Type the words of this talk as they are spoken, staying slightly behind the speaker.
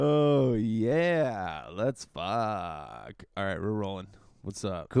Let's fuck. All right, we're rolling. What's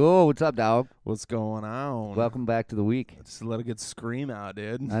up? Cool. What's up, dog? What's going on? Welcome back to the week. Just let a good scream out,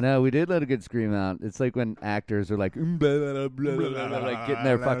 dude. I know, we did let a good scream out. It's like when actors are like, blah, blah, blah, blah, blah, like getting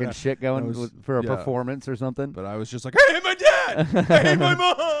their fucking shit going for a performance or something. But I was just like, I hate my dad! I hate my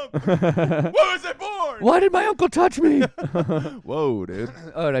mom! Why was I born? Why did my uncle touch me? Whoa, dude.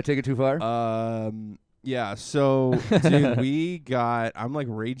 Oh, did I take it too far? Yeah, so, dude, I'm like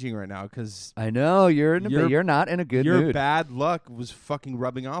raging right now because I know, you're not in a good mood. Your bad luck was fucking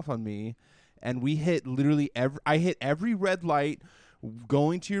rubbing off on me, and we hit literally I hit every red light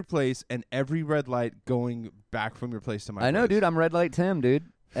going to your place and every red light going back from your place to my place. I know, dude, I'm red light Tim, dude.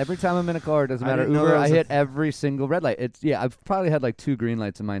 Every time I'm in a car, it doesn't matter. Uber, I hit every single red light. I've probably had like 2 green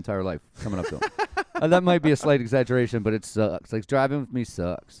lights in my entire life coming up to them. That might be a slight exaggeration, but it sucks. Like, driving with me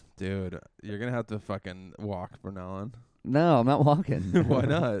sucks. Dude, you're going to have to fucking walk from now on. No, I'm not walking. Why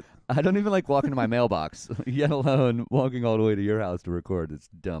not? I don't even like walking to my mailbox, yet alone walking all the way to your house to record. It's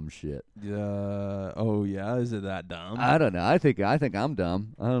dumb shit. Yeah. Oh, yeah? Is it that dumb? I don't know. I think I'm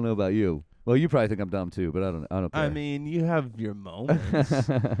dumb. I don't know about you. Well, you probably think I'm dumb too, but I don't care. I mean, you have your moments,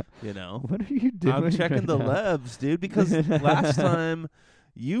 you know. What are you doing? I'm checking right the now? levs, dude, because last time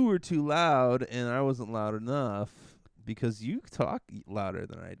you were too loud and I wasn't loud enough because you talk louder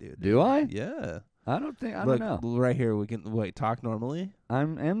than I do. Dude. Do I? Yeah. I don't Look, know. Right here, we can talk normally. I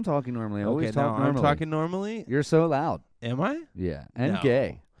am talking normally. I Okay, always now talk normally. I'm talking normally. You're so loud. Am I? Yeah, and No.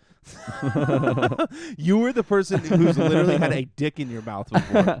 gay. You were the person who's literally had a dick in your mouth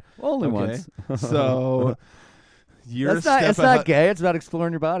before. Only Okay. once. So you're It's not gay. It's about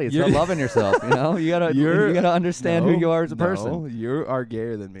exploring your body. It's about loving yourself. You know, you gotta understand who you are as a person. No, you are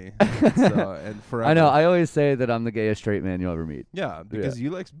gayer than me. And forever. I know. I always say that I'm the gayest straight man you'll ever meet. Yeah, because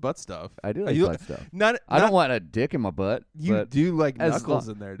you like butt stuff. I do like You- butt stuff. I don't want a dick in my butt. You but do like as knuckles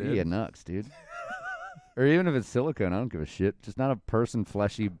in there, dude. Yeah, nuts, dude. Or even if it's silicone, I don't give a shit. Just not a person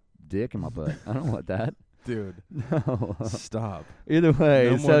fleshy dick in my butt. I don't want that. Dude, No. stop. Either way,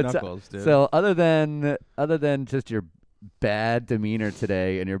 No more knuckles, dude. so other than just your bad demeanor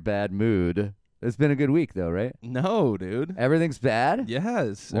today and your bad mood, it's been a good week though, right? No, dude. Everything's bad?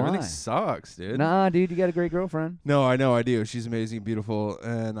 Yes. Why? Everything sucks, dude. Nah, dude, you got a great girlfriend. No, I know I do. She's amazing, beautiful,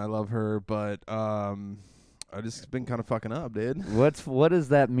 and I love her, but I just been kind of fucking up, dude. What does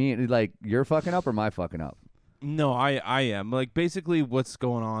that mean? Like, you're fucking up or my fucking up? No, I am. Like, basically what's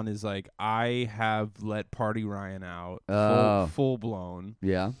going on is, like, I have let Party Ryan out full blown.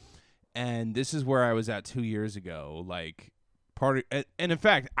 Yeah. And this is where I was at 2 years ago. Like, and in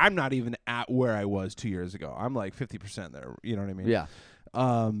fact, I'm not even at where I was 2 years ago. I'm like 50% there. You know what I mean? Yeah.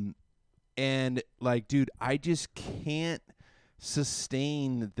 And, like, dude, I just can't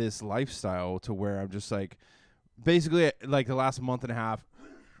sustain this lifestyle to where I'm just, like, basically, like, the last month and a half,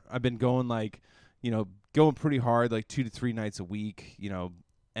 I've been going, like, you know, going pretty hard, like 2 to 3 nights a week, you know.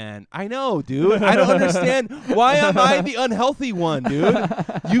 And I know, dude. I don't understand. Why am I the unhealthy one, dude?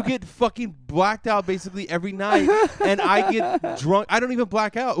 You get fucking blacked out basically every night, and I get drunk. I don't even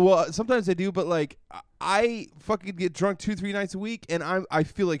black out. Well, sometimes I do, but, like, I fucking get drunk 2-3 nights a week, and I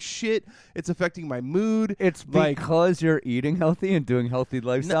feel like shit. It's affecting my mood. It's like, because you're eating healthy and doing healthy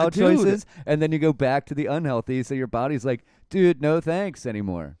lifestyle dude. choices, and then you go back to the unhealthy, so your body's like, dude, no thanks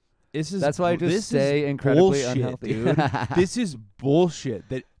anymore. That's why I just stay incredibly bullshit, unhealthy. Dude. This is bullshit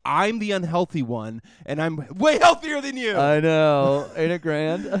that I'm the unhealthy one and I'm way healthier than you. I know. Ain't it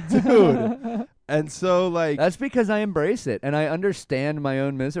grand? Dude. And so, like, that's because I embrace it and I understand my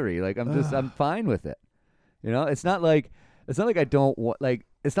own misery. Like, I'm fine with it. You know, it's not like I don't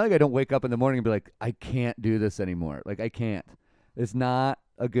it's not like I don't wake up in the morning and be like, I can't do this anymore. Like, I can't. It's not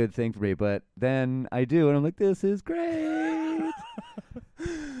a good thing for me, but then I do and I'm like, this is great.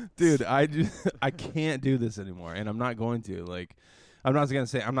 Dude, I can't do this anymore, and I'm not going to. Like, I'm not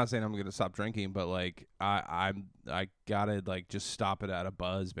saying I'm gonna stop drinking, but, like, I gotta, like, just stop it at a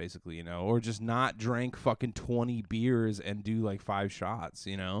buzz, basically, you know, or just not drink fucking 20 beers and do like 5 shots,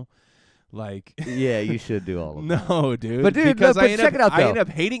 you know. Like, yeah, you should do all of them. No, dude. But, dude, because check it out, though. I end up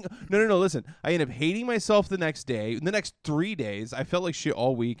hating. No. Listen, I end up hating myself the next day. The next 3 days, I felt like shit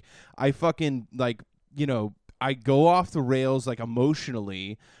all week. I fucking, like, you know, I go off the rails, like,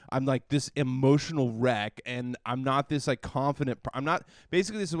 emotionally. I'm like this emotional wreck, and I'm not this, like, confident. I'm not.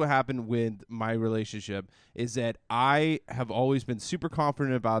 Basically, this is what happened with my relationship, is that I have always been super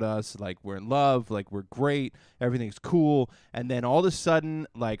confident about us. Like, we're in love. Like, we're great. Everything's cool. And then all of a sudden,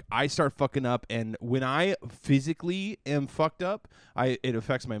 like, I start fucking up. And when I physically am fucked up, it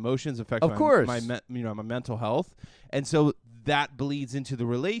affects my emotions, affects my mental health. And so that bleeds into the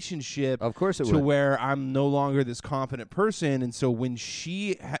relationship. Of course it to would. where I'm no longer this confident person. And so when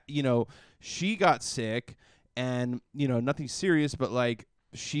she, she got sick and, nothing serious, but like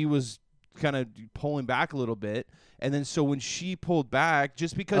she was kind of pulling back a little bit. And then so when she pulled back,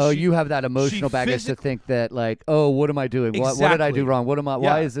 just because you have that emotional baggage to think that like, oh, what am I doing? Exactly. What did I do wrong? What am I?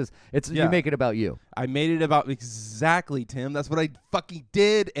 Why is this? You make it about you. I made it about exactly, Tim. That's what I fucking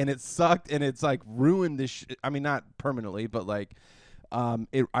did, and it sucked, and it's like ruined this. I mean, not permanently, but like,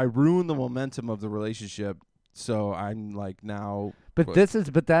 I ruined the momentum of the relationship. So I'm like now. But that's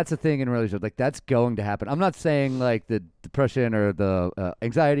a thing in a relationship. Like that's going to happen. I'm not saying like the depression or the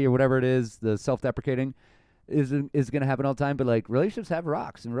anxiety or whatever it is, the self-deprecating is going to happen all the time. But like relationships have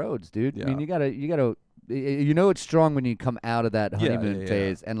rocks and roads, dude. Yeah. I mean, you gotta, it's strong when you come out of that honeymoon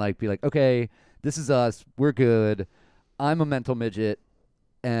phase and like be like, okay, this is us. We're good. I'm a mental midget,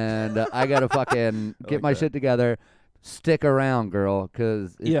 and I gotta fucking get my shit together. Stick around, girl,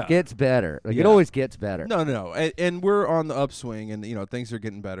 because it gets better. Like it always gets better. No, and we're on the upswing, and things are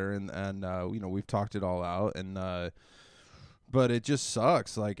getting better, and we've talked it all out, and but it just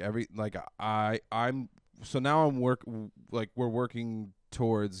sucks. Like I'm so now we're working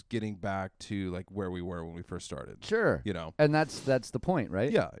towards getting back to like where we were when we first started. Sure, and that's the point, right?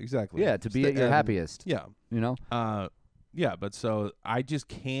 Yeah, exactly. Yeah, to be at your happiest. Yeah, yeah, but so I just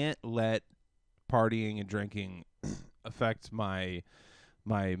can't let partying and drinking affect my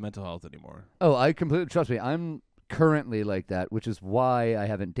mental health anymore. Oh, I completely trust me. I'm currently like that, which is why I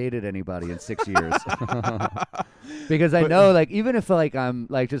haven't dated anybody in 6 years. Because I know, like, even if like I'm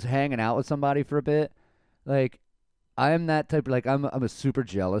like just hanging out with somebody for a bit, like I'm that type of like I'm a super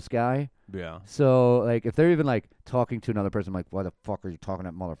jealous guy. Yeah. So like if they're even like talking to another person, I'm like, why the fuck are you talking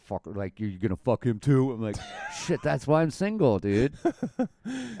to that motherfucker? Like you're gonna fuck him too? I'm like, shit, that's why I'm single, dude.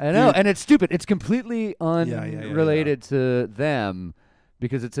 I know, and it's stupid. It's completely unrelated to them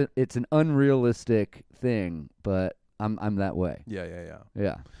because it's an unrealistic thing. But I'm that way.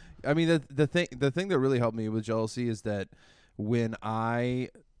 Yeah. I mean the thing that really helped me with jealousy is that when I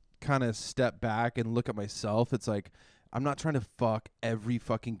kind of step back and look at myself, it's like I'm not trying to fuck every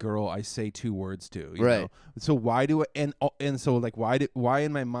fucking girl I say 2 words to, you know? So why do I and so like why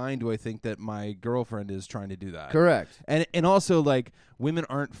in my mind do I think that my girlfriend is trying to do that? Correct. And also like women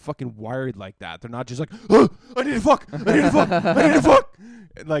aren't fucking wired like that. They're not just like, oh, I need to fuck. I need to fuck. I need to fuck.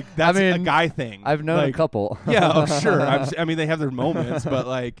 Like that's a guy thing. I've known a couple. Yeah, sure. I mean they have their moments, but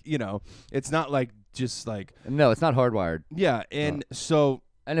like, it's not like just like no, it's not hardwired. Yeah, and so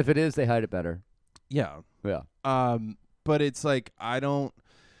and if it is, they hide it better. Yeah. Yeah. But it's like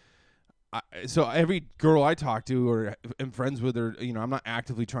so every girl I talk to or am friends with, or I'm not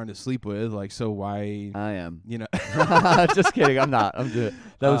actively trying to sleep with. Like, so why? I am. Just kidding. I'm not. I'm good.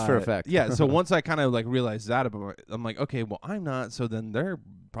 That was for effect. Yeah. So once I kind of like realized that I'm like, okay, well, I'm not. So then they're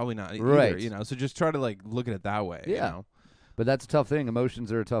probably not either. Right. So just try to like look at it that way. Yeah. But that's a tough thing.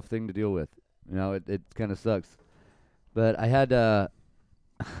 Emotions are a tough thing to deal with. It kind of sucks. But I had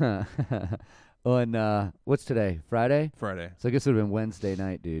on what's today? Friday? Friday. So I guess it would have been Wednesday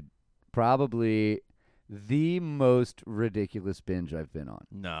night, dude. Probably the most ridiculous binge I've been on.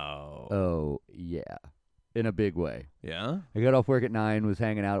 No. Oh, yeah. In a big way. Yeah? I got off work at 9, was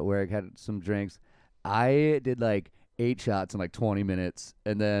hanging out at work, had some drinks. I did like 8 shots in like 20 minutes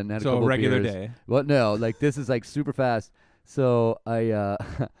and then had a couple regular beers. day. Well, no, like this is like super fast. So I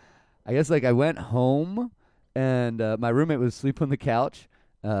I guess like I went home and my roommate was asleep on the couch.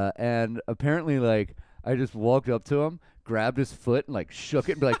 And apparently, like, I just walked up to him, grabbed his foot, and, like, shook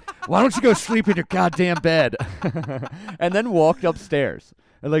it and be like, why don't you go sleep in your goddamn bed? And then walked upstairs.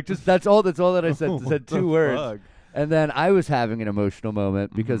 And, like, just that's all that I said. Said 2 words. Fuck? And then I was having an emotional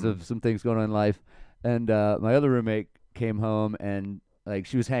moment because of some things going on in life. And my other roommate came home, and, like,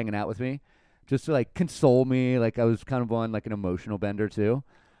 she was hanging out with me just to, like, console me. Like, I was kind of on, like, an emotional bender, too.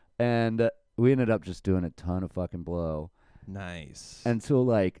 And we ended up just doing a ton of fucking blow. Nice. Until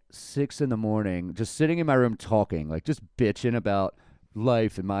like 6 a.m, just sitting in my room talking, like just bitching about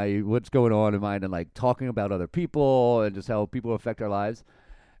life and what's going on in mine, and like talking about other people and just how people affect our lives.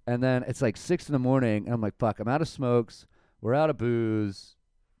 And then it's like 6 a.m, and I'm like, fuck, I'm out of smokes, we're out of booze,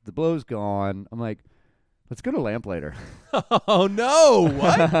 the blow's gone. I'm like, let's go to Lamplighter. Oh no!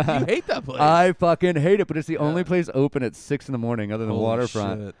 What? You hate that place? I fucking hate it, but it's the only place open at 6 a.m. other than Holy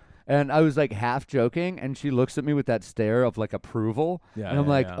Waterfront. Shit. And I was like half joking, and she looks at me with that stare of like approval. Yeah, and I'm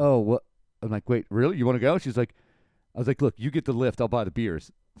like, oh, what? I'm like, wait, really? You want to go? She's like, I was like, look, you get the lift. I'll buy the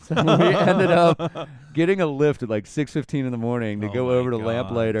beers. So we ended up getting a lift at like 6:15 in the morning to go over to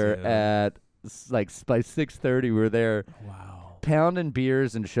Lamplighter at like by 6:30. We were there. Wow. pounding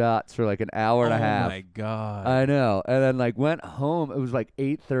beers and shots for like an hour and a half. Oh my god! I know. And then like went home. It was like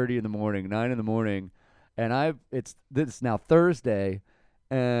 8:30 in the morning, 9 in the morning, and it's now Thursday,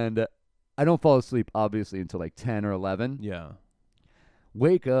 and I don't fall asleep obviously until like 10 or 11. Yeah.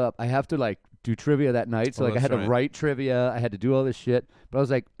 Wake up. I have to like do trivia that night, so like I had to write trivia. I had to do all this shit, but I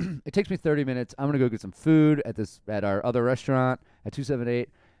was like, it takes me 30 minutes. I'm gonna go get some food at our other restaurant at 278,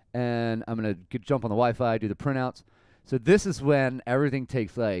 and I'm gonna jump on the Wi-Fi, do the printouts. So this is when everything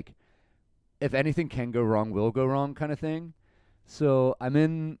takes like, if anything can go wrong, will go wrong kind of thing. So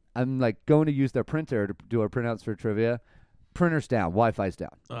I'm like going to use their printer to do our printouts for trivia. Printer's down, Wi-Fi's down.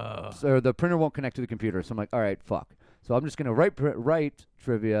 So the printer won't connect to the computer. So I'm like, all right, fuck. So I'm just going to write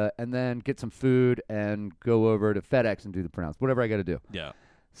trivia and then get some food and go over to FedEx and do the printouts, whatever I got to do. Yeah.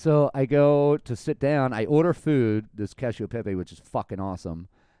 So I go to sit down. I order food, this cashew pepe, which is fucking awesome.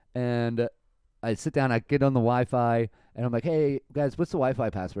 And I sit down. I get on the Wi-Fi, and I'm like, hey, guys, what's the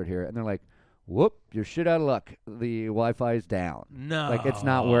Wi-Fi password here? And they're like, whoop, you're shit out of luck. The Wi-Fi is down. No. Like, it's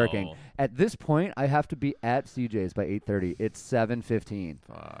not working. At this point, I have to be at CJ's by 8:30. It's 7:15.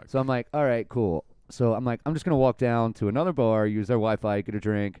 Fuck. So I'm like, all right, cool. So I'm like, I'm just going to walk down to another bar, use their Wi-Fi, get a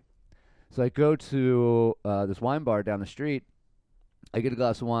drink. So I go to this wine bar down the street. I get a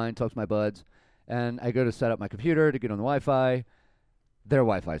glass of wine, talk to my buds, and I go to set up my computer to get on the Wi-Fi. Their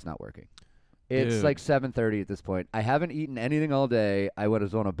Wi-Fi is not working. It's Dude. like 7:30 at this point. I haven't eaten anything all day. I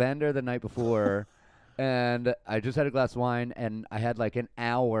was on a bender the night before, and I just had a glass of wine, and I had like an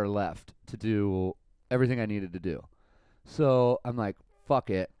hour left to do everything I needed to do. So I'm like, fuck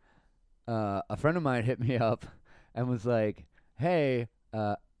it. A friend of mine hit me up and was like, hey,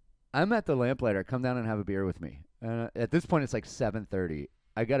 I'm at the Lamplighter. Come down and have a beer with me. At this point, it's like 7:30.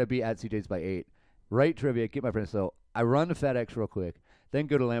 I got to be at CJ's by 8. Write trivia, get my friends. So I run to FedEx real quick, then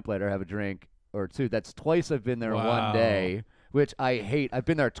go to Lamplighter, have a drink or two. That's twice I've been there in one day, which I hate. I've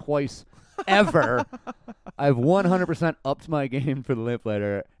been there twice ever. I've 100% upped my game for the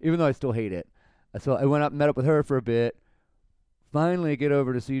Lamplighter, even though I still hate it. So I went up and met up with her for a bit. Finally get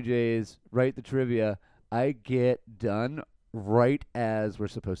over to CJ's, write the trivia. I get done right as we're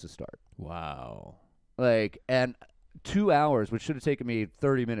supposed to start. Wow. Like, and 2 hours, which should have taken me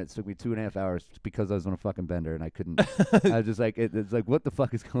 30 minutes, took me 2.5 hours because I was on a fucking bender and I couldn't. I was just like, it's like, what the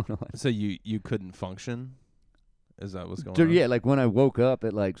fuck is going on? So you couldn't function? Is that what's going on? Yeah, like when I woke up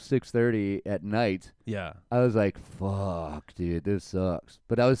at like 6:30 at night, Yeah. I was like, fuck, dude, this sucks.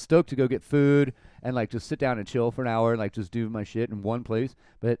 But I was stoked to go get food and like just sit down and chill for an hour and like just do my shit in one place.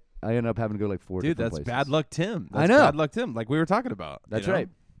 But I ended up having to go like 4 Dude, different that's places. bad luck, Tim. That's I know. bad luck, Tim. Like we were talking about. That's you know? right.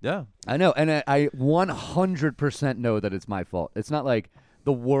 Yeah. I know, and I 100% know that it's my fault. It's not like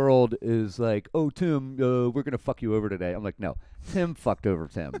the world is like, oh, Tim, we're going to fuck you over today. I'm like, no, Tim fucked over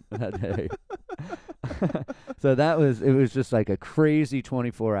Tim that day. So it was just like a crazy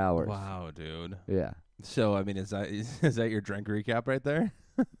 24 hours. Wow, dude. Yeah. So, I mean, is that your drink recap right there?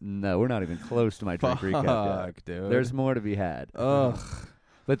 No, we're not even close to my drink recap yet. Fuck, dude. There's more to be had. Ugh.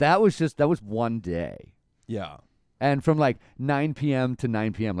 But that was one day. Yeah. And from like 9 p.m. to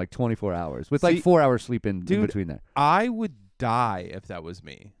 9 p.m., like 24 hours, with like 4 hours sleep in between there. I would die if that was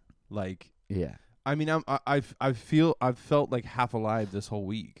me. Like, yeah. I mean, I've felt like half alive this whole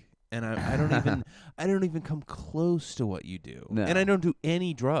week, and I don't even come close to what you do. No. And I don't do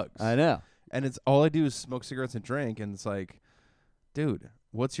any drugs. I know. And it's all I do is smoke cigarettes and drink, and it's like, dude,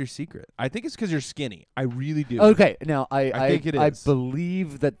 what's your secret? I think it's because you're skinny. I really do. Okay, now I think it I is.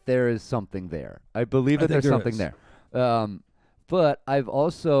 believe that there is something there. I believe that there's something there. But I've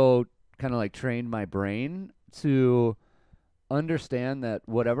also kind of like trained my brain to understand that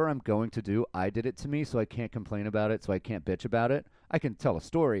whatever I'm going to do, I did it to me, so I can't complain about it, so I can't bitch about it. I can tell a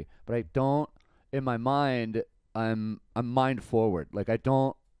story, but I don't. In my mind, I'm mind forward. Like I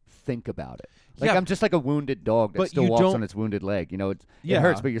don't think about it. Like Yeah. I'm just like a wounded dog that But still you walks don't- on its wounded leg. You know, it Yeah.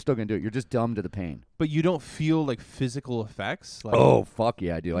 hurts, but you're still gonna do it. You're just dumb to the pain. But you don't feel like physical effects. Like, Oh fuck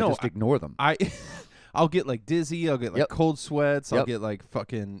yeah, I do. No, I just ignore them. I'll get like dizzy. I'll get like Yep. cold sweats. I'll Yep. get like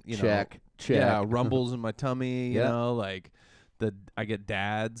fucking Check. Yeah, rumbles in my tummy. You Yep. know, like I get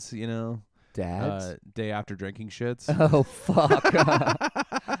dads. You know, Dads. day after drinking shits. Oh fuck!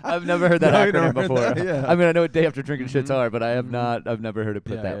 I've never heard that No, you never acronym heard before. that, yeah. I mean, I know what day after drinking shits Mhm. are, but I have Mhm. not. I've never heard it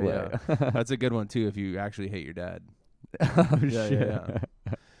put Yeah, that yeah, way. That's a good one too. If you actually hate your dad. Oh Yeah, shit!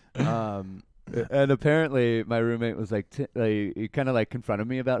 yeah. And apparently, my roommate was like, he kind of like confronted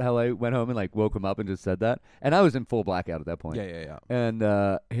me about how I went home and like woke him up and just said that, and I was in full blackout at that point. Yeah. And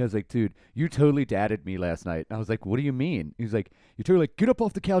he was like, dude, you totally dadded me last night. And I was like, what do you mean? He's like, you totally like, get up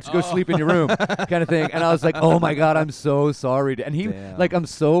off the couch and go sleep in your room kind of thing. And I was like, oh my God, I'm so sorry. And he, Damn. like, I'm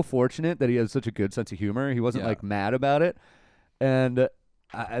so fortunate that he has such a good sense of humor. He wasn't Yeah. like mad about it. and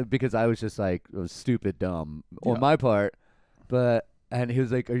because I was just like, it was stupid dumb on Yeah. my part, and he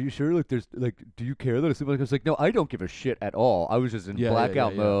was like, "Are you sure? Like, there's like, do you care that I sleep?" I was like, "No, I don't give a shit at all. I was just in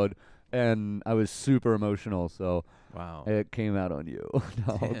blackout mode, and I was super emotional, so Wow. it came out on you."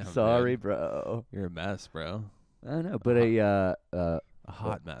 No, Damn, sorry, dude. bro. You're a mess, bro. I don't know, but A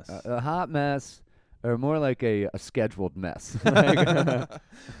hot mess. a hot mess, or more like a scheduled mess. Like,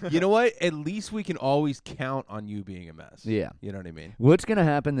 You know what? At least we can always count on you being a mess. yeah. You know what I mean? What's gonna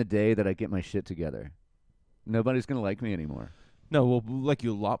happen the day that I get my shit together? Nobody's gonna like me anymore. No, we'll like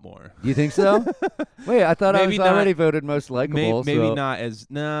you a lot more. You think so? Wait, I thought Maybe I was not- already voted most likable. Maybe so- not as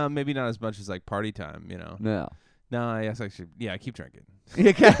maybe not as much as like party time. You know? No. No, I guess I should. Yeah, I keep drinking.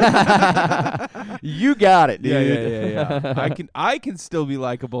 You got it, dude. Yeah. I can still be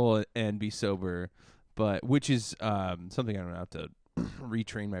likable and be sober, but which is something I don't have to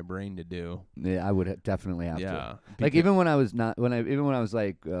retrain my brain to do. Yeah, I would definitely have to. Yeah, Like even when I was not even when I was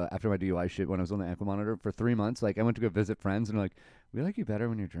like after my DUI shit, when I was on the ankle monitor for 3 months, like I went to go visit friends and they're like, "We like you better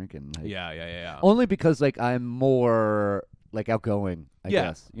when you're drinking." Like, yeah. Only because like I'm more like outgoing, I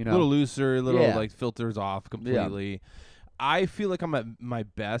guess. You know, a little looser, a little Yeah. like filters off completely. I feel like I'm at my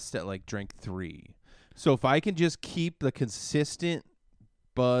best at like drink 3. So if I can just keep the consistent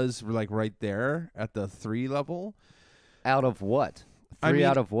buzz like right there at the 3 level. out of what? I 3 mean,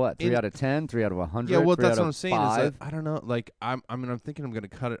 out of what? 3 in- out of 10? 3 out of 100? Yeah, well, 3 that's out what of I'm saying. 5? Is that, I don't know. Like I'm thinking I'm gonna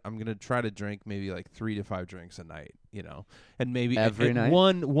cut it. I'm gonna try to drink maybe like 3 to 5 drinks a night. You know, and maybe Every night?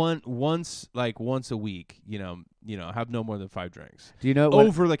 once a week. You know, have no more than 5 drinks Do you know what?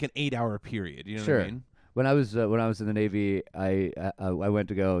 over like an 8-hour period. You know Sure. what I mean? When I was in the Navy, I went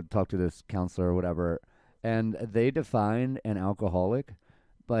to go talk to this counselor or whatever, and they defined an alcoholic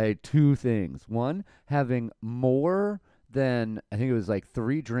by 2 things. One, having more than I think it was like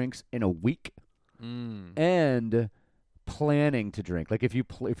 3 drinks in a week, and planning to drink. Like if you're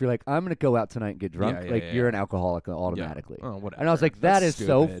like, I'm gonna go out tonight and get drunk, you're an alcoholic automatically. Oh, whatever. And I was like, That's that is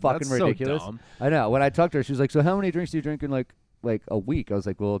so stupid. fucking That's so ridiculous. dumb. I know. When I talked to her, she was like, "So how many drinks do you drink in like a week?" I was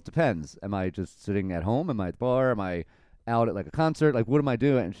like, "Well, it depends. Am I just sitting at home? Am I at the bar? Am I out at like a concert? Like, what am I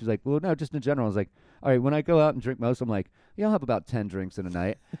doing?" And she's like, "Well, no, just in general." I was like, "All right, when I go out and drink most, I'm like, yeah, I'll have about 10 drinks in a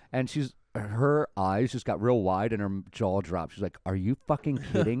night." And her eyes just got real wide and her jaw dropped. She's like, "Are you fucking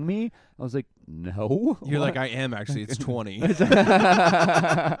kidding me?" I was like, "No." You're like, I am actually. It's 20.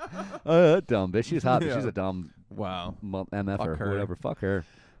 Dumb bitch. She's hot, but Yeah. she's a dumb Wow. MF Fuck or her. whatever. Fuck her.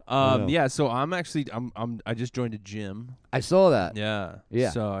 Yeah. Yeah. So I just joined a gym. I saw that. Yeah.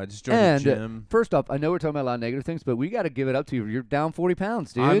 Yeah. So I just joined And a gym. first off, I know we're talking about a lot of negative things, but we got to give it up to you. You're down 40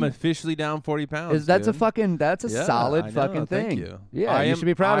 pounds, dude. I'm officially down 40 pounds. That's a dude. fucking that's a Yeah, solid I know, fucking thing. Thank you. Yeah, you should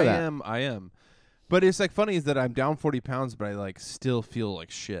be proud of that. I am. But it's like funny is that I'm down 40 pounds, but I like still feel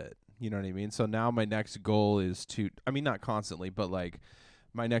like shit. You know what I mean? So now my next goal is to, I mean, not constantly, but like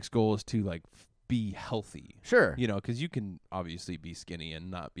my next goal is to like be healthy. Sure. You know, because you can obviously be skinny and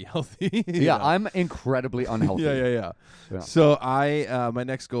not be healthy. you Yeah, know? I'm incredibly unhealthy. Yeah. So my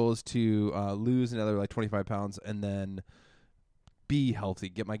next goal is to lose another like 25 pounds and then be healthy,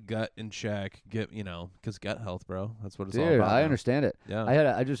 get my gut in check, because gut health, bro. That's what it's all Dude, about. I now. understand it. Yeah.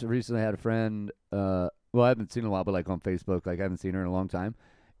 I just recently had a friend, well, I haven't seen in a while, but like on Facebook, like I haven't seen her in a long time.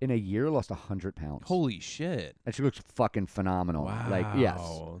 In a year, lost 100 pounds. Holy shit. And she looks fucking phenomenal. Wow. Like, yes.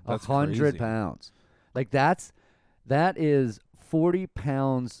 That's 100 crazy. pounds. Like that is 40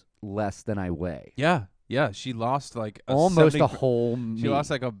 pounds less than I weigh. Yeah. She lost like Almost 70 a whole me. She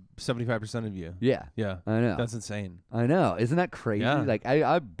lost like a 75% of you. Yeah. Yeah. I know. That's insane. I know. Isn't that crazy? Yeah. Like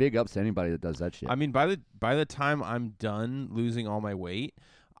I big ups to anybody that does that shit. I mean, by the time I'm done losing all my weight,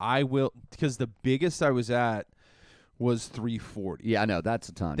 I will, because the biggest I was at was 340. yeah, I know. That's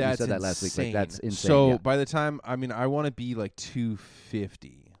a ton. That's you said that last week. Like, insane. that's insane. So yeah. by the time, I mean, I want to be like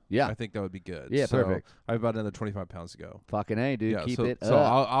 250. Yeah. I think that would be good. Yeah, So perfect. I have about another 25 pounds to go. Fucking A, dude. Yeah, Keep so, it so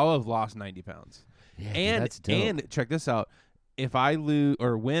up. I'll have lost 90 pounds. Yeah, dude, And that's dope. and check this out. If I lose,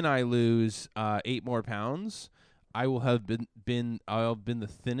 or when I lose 8 more pounds, I will have been the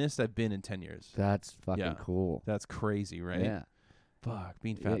thinnest I've been in 10 years. That's fucking Yeah. cool. That's crazy, right? Yeah. Fuck,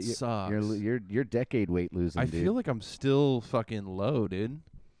 being Yeah, fat sucks. You're decade weight losing, I dude. feel like I'm still fucking low, dude.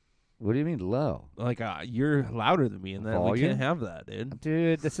 What do you mean low? Like you're louder than me, and that we Volume? can't have that, dude.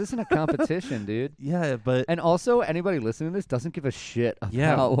 Dude, this isn't a competition, dude. Yeah, but And also, anybody listening to this doesn't give a shit about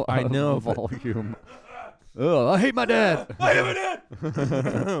Yeah, I know, but- volume. Oh, I hate my dad. I have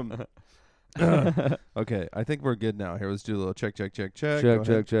it. Okay, I think we're good now. Here, let's do a little check. Go check. ahead. Yeah,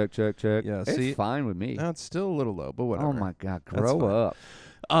 Yeah, it's see? fine with me. It's still a little low, but whatever. Oh my god, That's grow fine. up.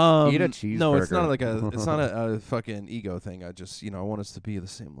 Eat a cheeseburger. No, it's not like it's not a fucking ego thing. I just, I want us to be the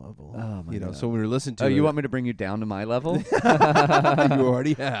same level. Oh my God. So when we were listening to Oh, it, you want me to bring you down to my level? you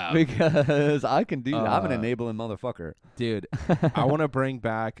already have. Because I can do that. I'm an enabling motherfucker. Dude, I want to bring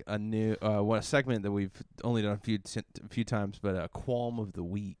back a new a segment that we've only done a few times, but a qualm of the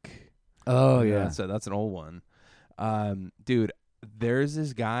week. Oh, yeah. So that's an old one. Dude, there's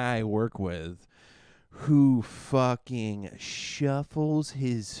this guy I work with who fucking shuffles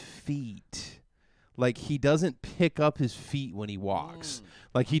his feet. Like, he doesn't pick up his feet when he walks.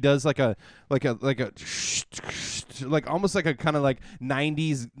 Like, he does like almost like a kind of like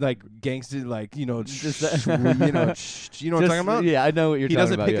 90s like gangster, like, just what I'm talking about? Yeah, I know what you're talking about. He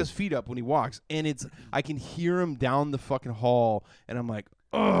doesn't pick his feet up when he walks, and I can hear him down the fucking hall, and I'm like,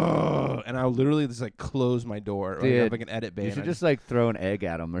 ugh, and I literally just like close my door. Dude, I have like an edit bay. You should just like throw an egg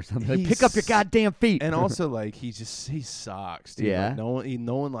at him or something. Like, pick up your He's- goddamn feet. And also, like, he sucks, dude. Yeah? Like,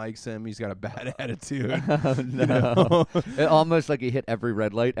 no one likes him. He's got a bad attitude. Oh, no. It almost like he hit every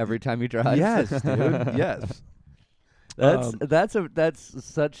red light every time he drives. Yes, dude. Yes. That's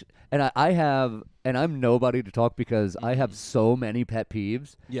such, and I have, and I'm nobody to talk because I have so many pet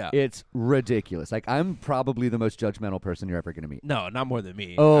peeves. Yeah. It's ridiculous. Like, I'm probably the most judgmental person you're ever going to meet. No, not more than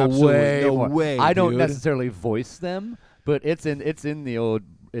me. Oh, Absolutely. way No more. way, I don't dude. necessarily voice them, but it's in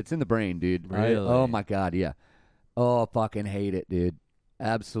the brain, dude. Really? Oh my God, yeah. Oh, fucking hate it, dude.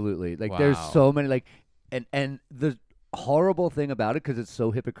 Absolutely. Like, there's Wow. so many, like, and the horrible thing about it, because it's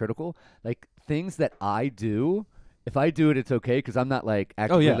so hypocritical, like, things that I do, if I do it, it's okay because I'm not like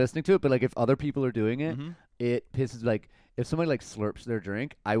actively yeah. listening to it. But like, if other people are doing it, Mhm. it pisses. Like, if somebody like slurps their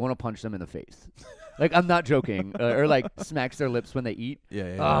drink, I want to punch them in the face. Like, I'm not joking. Or like smacks their lips when they eat.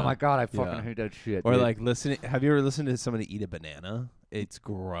 Yeah. Oh my God, I fucking Yeah. hate that shit. Or like have you ever listened to somebody eat a banana? It's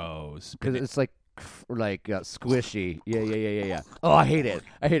gross. because it's like squishy. Yeah. Oh, I hate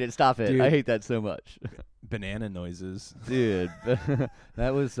it. Stop it. Dude. I hate that so much, banana noises. dude.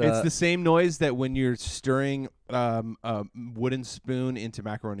 That was. It's the same noise that when you're stirring a wooden spoon into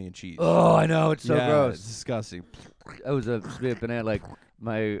macaroni and cheese. Oh, I know. It's so Yeah, gross. It's disgusting. That was a banana. Like,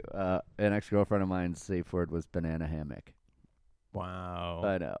 my an ex-girlfriend of mine's safe word was banana hammock. Wow.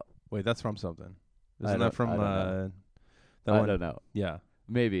 I know. Wait, that's from something. I Isn't that don't- from I don't know. that I one? don't know. Yeah.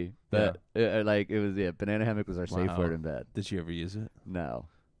 Maybe, but like, it was banana hammock was our safe Wow. word in bed. Did she ever use it? No,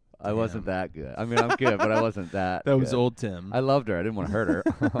 I wasn't that good. I mean, I'm good, but I wasn't that. That was good. old Tim. I loved her. I didn't want to hurt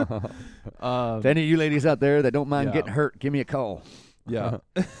her. Um, To any of you ladies out there that don't mind Yeah. getting hurt, give me a call. yeah.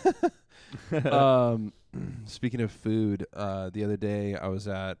 Speaking of food, the other day I was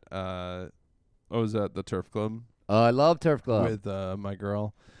at the Turf Club Oh, I love Turf Club. with my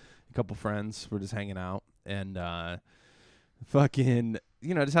girl, a couple friends. We're just hanging out and fucking,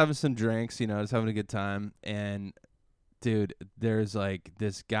 just having some drinks, just having a good time. And dude, there's like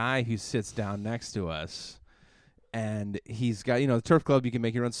this guy who sits down next to us, and he's got, the Turf Club. You can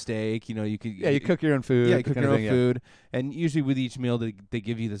make your own steak. You could you cook your own food. Yeah, you cook kind your of own thing, food. And usually with each meal, they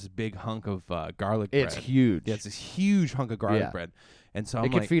give you this big hunk of garlic bread. It's huge. Yeah, it's this huge hunk of garlic Yeah. bread. And so I'm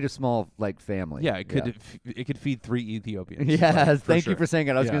It like, could feed a small family. yeah, it could feed 3 Ethiopians. Yes, like, thank sure. you for saying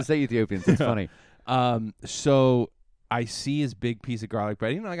it. I was Yeah. going to say Ethiopians. It's funny. So I see his big piece of garlic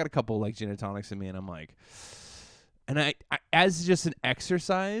bread. I got a couple like gin and tonics in me, and I'm like, and I as just an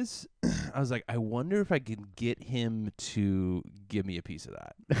exercise, I was like, I wonder if I can get him to give me a piece of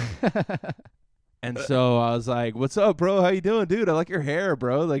that. And so I was like, "What's up, bro? How you doing, dude? I like your hair,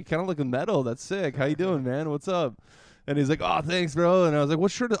 bro. Like, kind of looking metal. That's sick. How you doing, man? What's up?" And he's like, "Oh, thanks, bro." And I was like,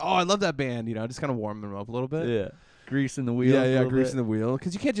 "What shirt? Oh, I love that band." Just kind of warming him up a little bit. Yeah. Greasing the wheels. Yeah, greasing the wheel,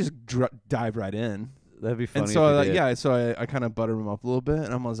 because you can't just dive right in. That'd be funny. And so if you did. so I kind of buttered him up a little bit,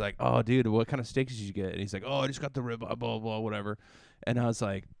 and I was like, "Oh, dude, what kind of steak did you get?" And he's like, "Oh, I just got the rib, blah blah blah, whatever." And I was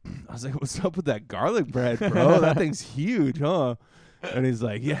like, "What's up with that garlic bread, bro? That thing's huge, huh?" And he's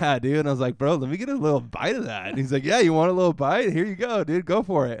like, "Yeah, dude." And I was like, "Bro, let me get a little bite of that." And he's like, "Yeah, you want a little bite? Here you go, dude. Go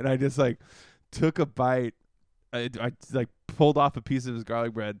for it." And I just like took a bite. I like pulled off a piece of his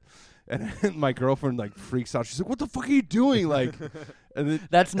garlic bread, and my girlfriend like freaks out. She's like, "What the fuck are you doing?" Like, and then,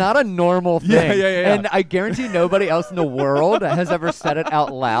 That's not a normal thing. Yeah. And I guarantee nobody else in the world has ever said it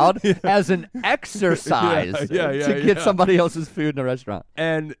out loud as an exercise to get somebody else's food in a restaurant.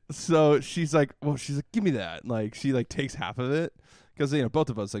 And so she's like, "Give me that." Like, she like takes half of it because both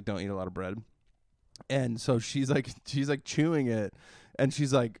of us like don't eat a lot of bread. And so she's like chewing it, and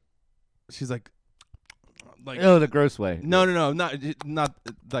she's like, Oh, the gross way. no, not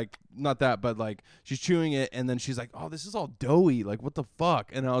not that, but like she's chewing it, and then she's like, "Oh, this is all doughy. Like, what the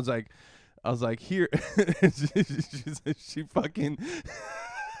fuck?" And I was like, "Here," she fucking.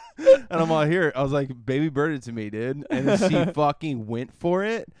 And I'm all here. I was like, baby bird it to me, dude. And then she fucking went for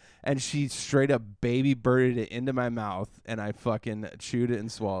it. And she straight up baby birded it into my mouth. And I fucking chewed it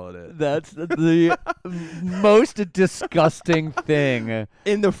and swallowed it. That's the most disgusting thing.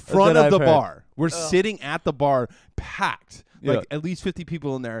 In the front of the heard. bar. We're sitting at the bar, packed. Yeah. Like at least 50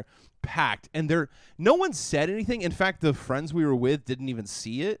 people in there, packed. And no one said anything. In fact, the friends we were with didn't even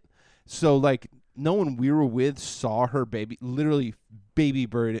see it. So like no one we were with saw her literally baby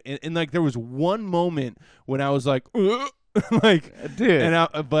bird. And like there was one moment when I was like, like, dude.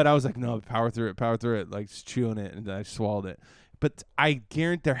 But I was like, no, power through it, like just chewing it, and I swallowed it. But I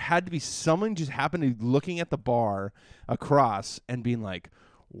guarantee there had to be someone just happened to be looking at the bar across and being like,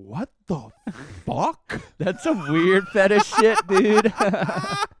 what the fuck? That's some weird fetish shit, dude.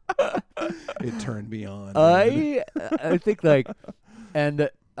 It turned me on. I think like, and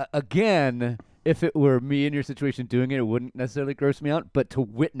again, if it were me in your situation doing it, it wouldn't necessarily gross me out. But to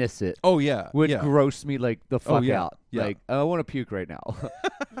witness it, would gross me like the fuck out. Yeah. Like I want to puke right now.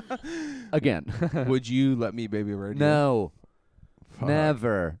 Again, would you let me baby bird? No, Fuck.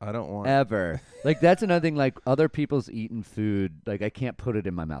 Never. I don't want ever. Like that's another thing. Like other people's eaten food, like I can't put it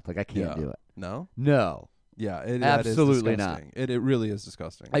in my mouth. Like I can't do it. No. Yeah, absolutely not. It really is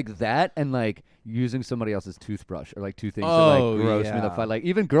disgusting. Like that, and like using somebody else's toothbrush are like two things that like gross me the fuck. Like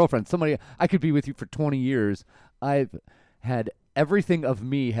even girlfriends, somebody I could be with you for 20 years. I've had everything of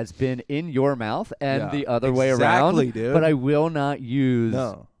me has been in your mouth and the other way around. Dude. But I will not use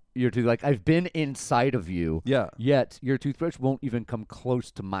your tooth. Like I've been inside of you. Yeah. Yet your toothbrush won't even come close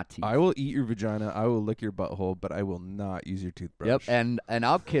to my teeth. I will eat your vagina. I will lick your butthole, but I will not use your toothbrush. Yep. And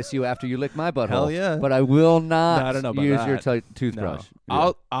I'll kiss you after you lick my butthole. Hell yeah. But I will not I don't know about use that. your toothbrush.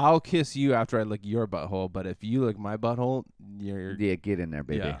 No. I'll kiss you after I lick your butthole, but if you lick my butthole, you're get in there,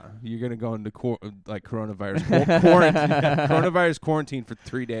 baby. Yeah, you're gonna go into coronavirus quarantine. Coronavirus quarantine for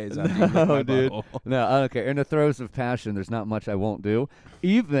 3 days after you lick my butthole. No, I don't care. In the throes of passion, there's not much I won't do.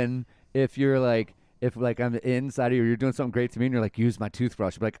 Even if you're like, if I'm inside of you, or you're doing something great to me, and you're like, use my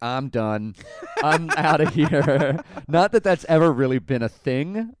toothbrush. I'm like, I'm done. I'm out of here. Not that that's ever really been a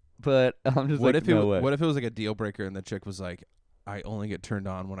thing, but I'm just What like, if no way. What if it was like a deal breaker, and the chick was like, I only get turned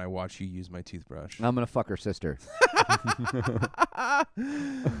on when I watch you use my toothbrush. I'm gonna fuck her sister.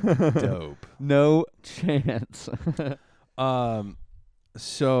 Dope. No chance.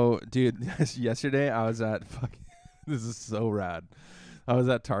 So, dude, yesterday I was at this is so rad. I was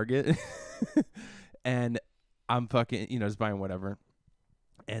at Target and I'm fucking, just buying whatever.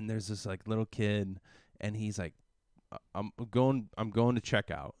 And there's this like little kid and he's like, I'm going to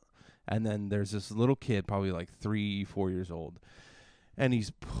check out. And then there's this little kid, probably like 3-4 years old. And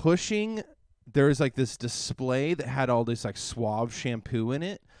he's pushing, there's like this display that had all this like Suave shampoo in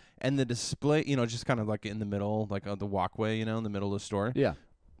it. And the display, just kind of like in the middle, like on the walkway, in the middle of the store. Yeah.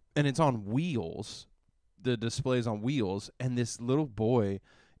 And it's on wheels. The display's on wheels. And this little boy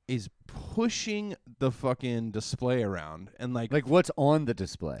is pushing the fucking display around. And like what's on the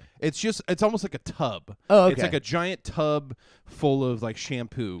display? It's almost like a tub. Oh, okay. It's like a giant tub full of like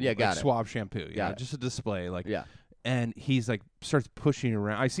shampoo. Yeah, got it. Suave shampoo. Yeah, just a display. Like, yeah. And he's like starts pushing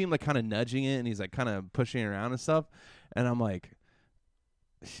around. I see him like kind of nudging it, and he's like kind of pushing around and stuff. And I'm like,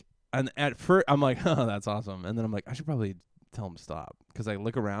 and at first I'm like, oh, that's awesome. And then I'm like, I should probably tell him to stop, because I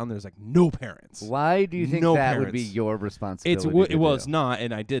look around, there's like no parents. Why do you think that would be your responsibility? It's not,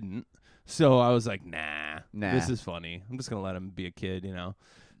 and I didn't. So I was like, nah, this is funny. I'm just gonna let him be a kid,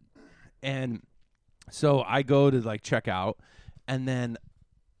 And so I go to like check out, and then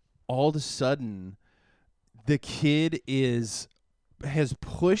all of a sudden, the kid has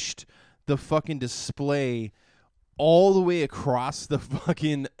pushed the fucking display all the way across the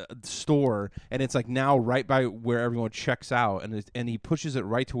fucking store, and it's like now right by where everyone checks out, and he pushes it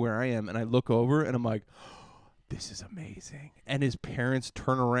right to where I am, and I look over and I'm like, this is amazing. And his parents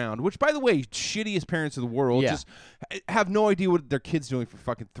turn around, which, by the way, shittiest parents in the world, just have no idea what their kid's doing for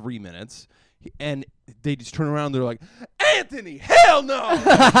fucking 3 minutes, and they just turn around and they're like, Anthony, hell no.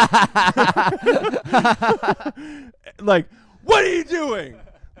 Like, what are you doing?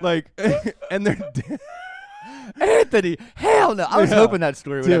 Like, and they're Anthony, hell no. I was hoping that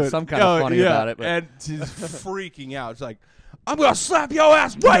story would have some kind of funny about it. But. And she's freaking out. She's like, I'm going to slap your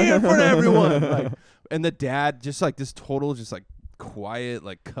ass right in front of everyone. Like, and the dad, just like this total, just like quiet,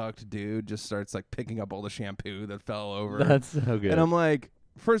 like cucked dude, just starts like picking up all the shampoo that fell over. That's so good. And I'm like,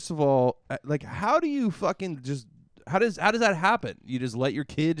 first of all, like, how do you fucking just, how does that happen? You just let your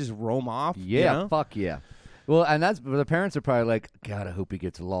kid just roam off? Yeah, fuck yeah. Well, and that's the parents are probably like, God, I hope he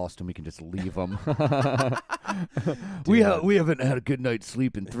gets lost and we can just leave him. we haven't had a good night's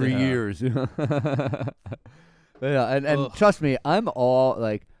sleep in 3 years. And trust me, I'm all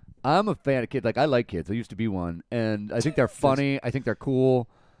like, I'm a fan of kids. Like, I like kids. I used to be one, and I think they're funny. I think they're cool,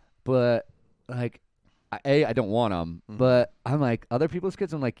 but like, I don't want them. But I'm like, other people's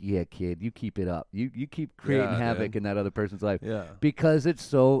kids. I'm like, yeah, kid, you keep it up. You keep creating havoc in that other person's life. Yeah. Because it's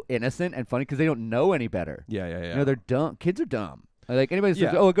so innocent and funny because they don't know any better. Yeah. You know, they're dumb. Kids are dumb. Like, anybody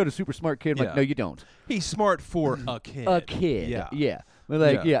says, oh, I got a super smart kid. I'm like, no, you don't. He's smart for a kid. A kid. Yeah. But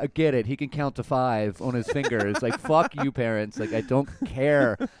like, I get it. He can count to 5 on his fingers. Like, fuck you, parents. Like, I don't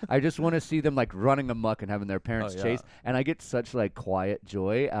care. I just want to see them, like, running amok and having their parents chase. And I get such, like, quiet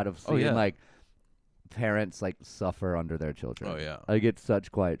joy out of seeing, like, parents, like, suffer under their children. Oh, yeah. I get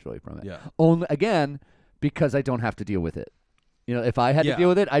such quiet joy from it. Yeah. Only, again, because I don't have to deal with it. You know, if I had to deal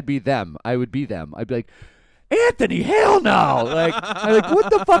with it, I'd be them. I would be them. I'd be like, Anthony, hell no! Like, I'm like, what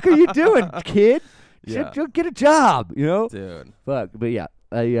the fuck are you doing, kid? Get a job, you know? Dude. Fuck, but yeah,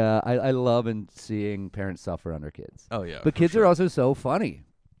 I love seeing parents suffer under kids. Oh yeah. But kids are also so funny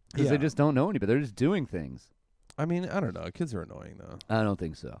because they just don't know any, but they're just doing things. I mean, I don't know. Kids are annoying though. I don't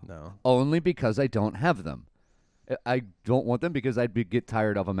think so. No. Only because I don't have them. I don't want them because I'd get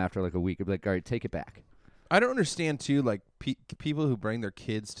tired of them after like a week. I'd be like, all right, take it back. I don't understand too, like people who bring their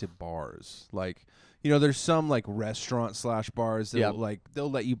kids to bars, like. You know, there's some like restaurant / bars that like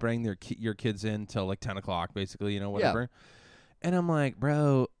they'll let you bring your kids in till like 10 o'clock, basically. You know, whatever. Yeah. And I'm like,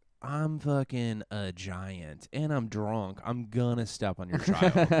 bro, I'm fucking a giant and I'm drunk. I'm gonna step on your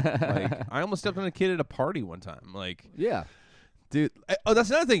child. Like, I almost stepped on a kid at a party one time. Like, dude. Oh, that's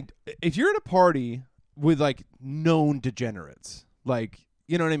another thing. If you're at a party with like known degenerates, like,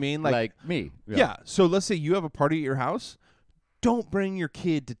 you know what I mean, like me. Yeah. So let's say you have a party at your house. Don't bring your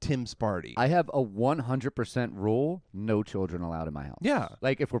kid to Tim's party. I have a 100% rule: no children allowed in my house. Yeah,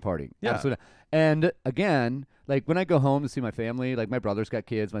 like if we're partying. Yeah, absolutely. And again, like when I go home to see my family, like my brother's got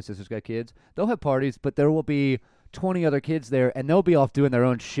kids, my sister's got kids. They'll have parties, but there will be 20 other kids there, and they'll be off doing their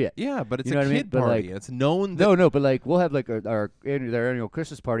own shit. Yeah, but it's you know a kid party. Like, it's known. That no, but like we'll have like their annual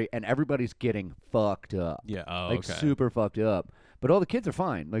Christmas party, and everybody's getting fucked up. Yeah, like super fucked up. But all the kids are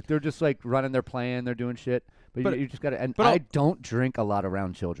fine. Like they're just like running their plan, they're doing shit. But you just gotta. And I don't drink a lot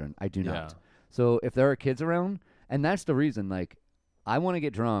around children. I do not. So if there are kids around, and that's the reason. Like, I want to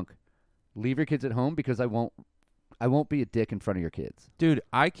get drunk. Leave your kids at home because I won't be a dick in front of your kids. Dude,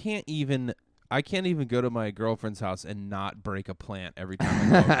 I can't even go to my girlfriend's house and not break a plant every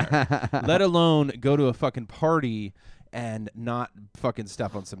time I go there. Let alone go to a fucking party and not fucking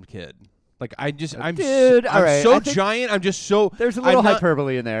step on some kid. Like I'm so giant. I'm just so. There's a little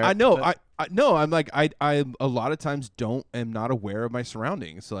hyperbole in there. I know. I no. I'm like I a lot of times am not aware of my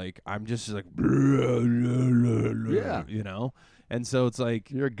surroundings. Like I'm just like you know. And so it's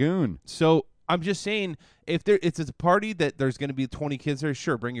like you're a goon. So I'm just saying, if it's a party that there's going to be 20 kids there,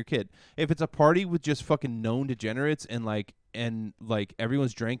 sure, bring your kid. If it's a party with just fucking known degenerates and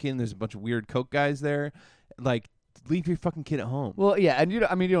everyone's drinking, there's a bunch of weird coke guys there, like. Leave your fucking kid at home. Well, yeah, and you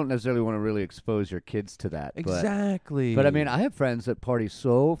don't necessarily want to really expose your kids to that. Exactly. But I mean, I have friends that party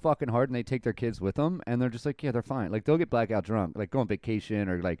so fucking hard and they take their kids with them, and they're just like, yeah, they're fine. Like they'll get blackout drunk, like go on vacation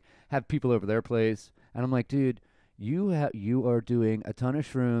or like have people over their place, and I'm like, dude, you are doing a ton of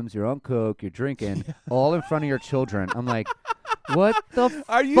shrooms, you're on coke, you're drinking, all in front of your children. I'm like, what the?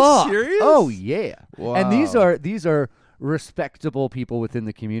 Are you serious? Oh yeah. Wow. And these are respectable people within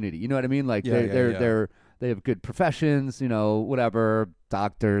the community. You know what I mean? Like they have good professions, you know, whatever,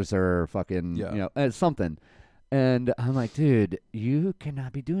 doctors or fucking, you know, something. And I'm like, dude, you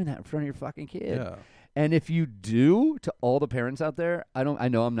cannot be doing that in front of your fucking kid. Yeah. And if you do, to all the parents out there, I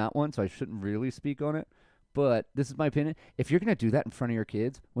know I'm not one, so I shouldn't really speak on it. But this is my opinion. If you're going to do that in front of your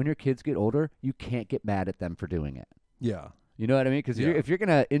kids, when your kids get older, you can't get mad at them for doing it. Yeah. You know what I mean? Because if you're going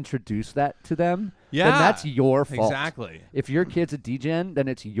to introduce that to them, then that's your fault. Exactly. If your kid's a degen, then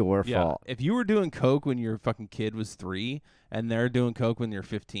it's your fault. If you were doing coke when your fucking kid was 3 and they're doing coke when you're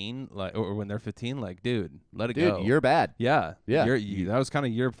 15, like or when they're 15, like, dude, let it go. Dude, you're bad. Yeah. Yeah. That was kind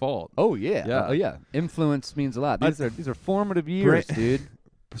of your fault. Oh, yeah. Yeah. Oh, yeah. Influence means a lot. These are formative years, dude.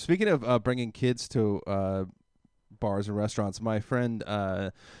 Speaking of bringing kids to bars and restaurants, my friends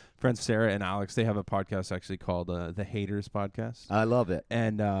Sarah and Alex, they have a podcast actually called The Haters Podcast. I love it.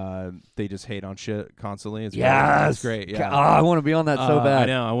 And they just hate on shit constantly. It's yes. Great. Yeah. Oh, I want to be on that so bad. I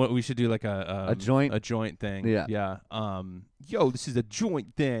know. We should do like a joint thing. Yeah. Yeah. Yo, this is a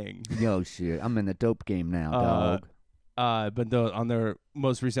joint thing. Yo, shit. I'm in the dope game now, dog. But on their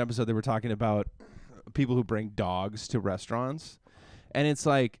most recent episode, they were talking about people who bring dogs to restaurants. And it's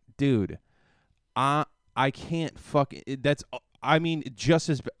like, dude, I can't just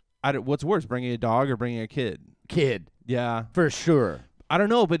as... what's worse, bringing a dog or bringing a kid? Kid. Yeah. For sure. I don't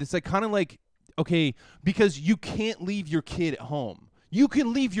know, but it's like kind of like, okay, because you can't leave your kid at home. You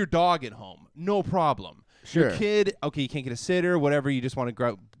can leave your dog at home, no problem. Sure. Your kid, okay, you can't get a sitter, whatever. You just want to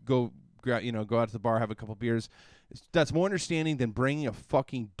go out to the bar, have a couple beers. That's more understanding than bringing a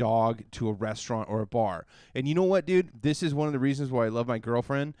fucking dog to a restaurant or a bar. And you know what, dude? This is one of the reasons why I love my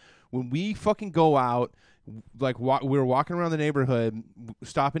girlfriend. When we fucking go out, like we were walking around the neighborhood,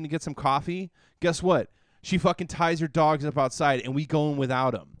 stopping to get some coffee. Guess what? She fucking ties her dogs up outside, and we go in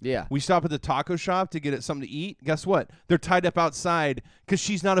without them. Yeah. We stop at the taco shop to get something to eat. Guess what? They're tied up outside because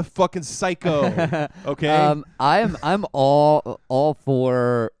she's not a fucking psycho. Okay. I'm all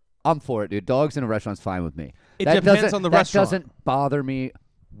for. I'm for it, dude. Dogs in a restaurant's fine with me. It depends on the restaurant. That doesn't bother me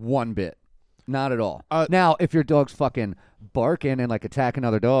one bit. Not at all. Now, if your dog's fucking barking and like attacking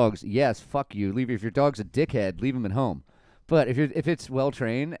other dogs, yes, fuck you. If your dog's a dickhead, leave him at home. But if it's well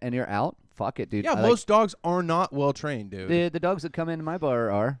trained and you're out, fuck it, dude. Yeah, most dogs are not well trained, dude. The dogs that come into my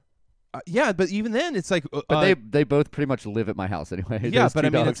bar are. Yeah, but even then, it's like. But they both pretty much live at my house anyway. Yeah, but I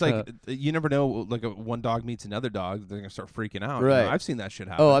mean, dogs, it's like you never know. Like one dog meets another dog, they're gonna start freaking out. Right. You know, I've seen that shit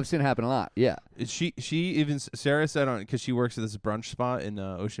happen. Oh, I've seen it happen a lot. Yeah. She even Sarah said on because she works at this brunch spot in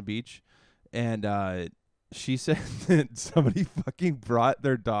Ocean Beach, and she said that somebody fucking brought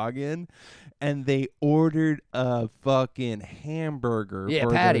their dog in, and they ordered a fucking hamburger for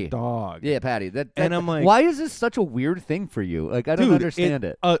Patty. their dog. Yeah, Patty. And I'm like, why is this such a weird thing for you? Like, I don't understand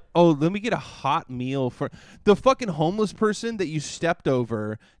it. Let me get a hot meal for the fucking homeless person that you stepped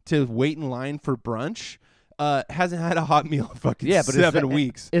over to wait in line for brunch. Hasn't had a hot meal in fucking 7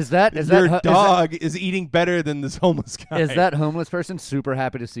 weeks. Is that your dog is eating better than this homeless guy? Is that homeless person super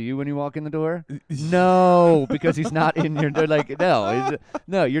happy to see you when you walk in the door? No, because he's not in your. Like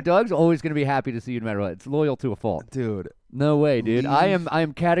no, your dog's always going to be happy to see you no matter what. It's loyal to a fault, dude. No way, dude. I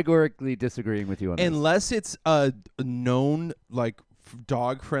am categorically disagreeing with you on this. Unless it's a known like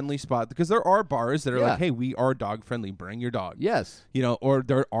dog friendly spot, because there are bars that are like, hey, we are dog friendly, bring your dog. Yes. Or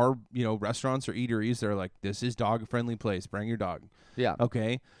there are restaurants or eateries that are like, this is dog friendly place, bring your dog. Yeah.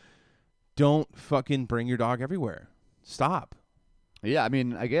 Okay, don't fucking bring your dog everywhere. Stop. Yeah, I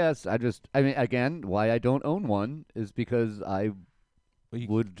mean, again, why I don't own one is because I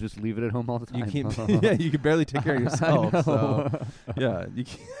would just leave it at home all the time. You can, yeah, you can barely take care of yourself. So, yeah, you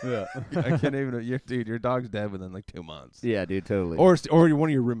can't, I can't even. Your dog's dead within like 2 months. Yeah, dude, totally. Or one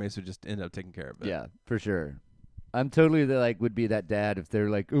of your roommates would just end up taking care of it. Yeah, for sure. I'm totally would be that dad if they're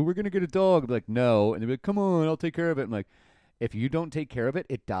like, oh, we're gonna get a dog. I'd be like, no, and they'd be like, come on, I'll take care of it. I'm like, if you don't take care of it,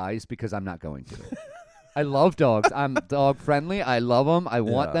 it dies because I'm not going to. I love dogs. I'm dog friendly. I love them. I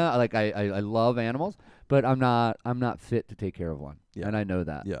want them. I love animals, but I'm not fit to take care of one. Yeah. And I know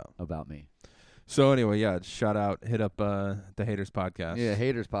that about me. So anyway, shout out, hit up the Haters Podcast. Yeah,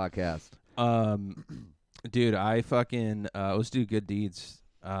 Haters Podcast. Dude, I fucking let's do good deeds.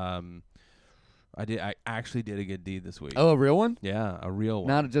 I actually did a good deed this week. Oh, a real one? Yeah, a real one.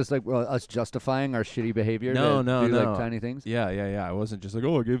 Not just like us justifying our shitty behavior. No. Like tiny things. Yeah. I wasn't just like,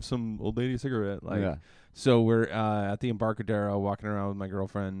 I gave some old lady a cigarette. Like, so we're at the Embarcadero, walking around with my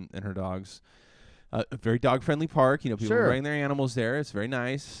girlfriend and her dogs. A very dog-friendly park. People bring their animals there. It's very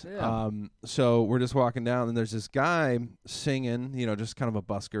nice. Yeah. So we're just walking down, and there's this guy singing, just kind of a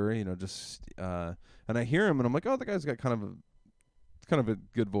busker, and I hear him, and I'm like, oh, the guy's got kind of a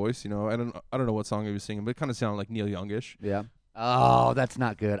good voice, I don't know what song he was singing, but it kind of sounded like Neil Youngish. Yeah. Oh, that's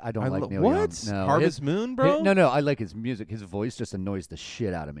not good. I don't like Neil Young. What? No. Harvest Moon, bro? No, I like his music. His voice just annoys the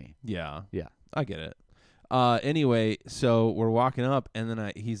shit out of me. Yeah. Yeah. I get it. Anyway, so we're walking up, and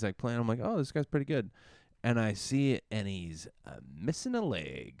then he's like playing. I'm like, oh, this guy's pretty good. And I see it, and he's missing a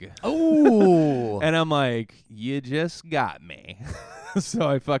leg. Oh. And I'm like, you just got me. So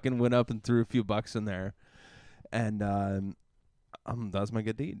I fucking went up and threw a few bucks in there. And that was my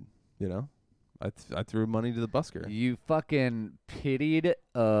good deed, I threw money to the busker. You fucking pitied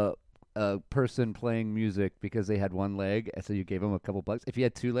a person playing music because they had one leg, and so you gave him a couple bucks. If he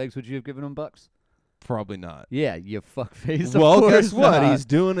had 2 legs, would you have given him bucks? Probably not. Yeah, you fuckface. Well, guess what? He's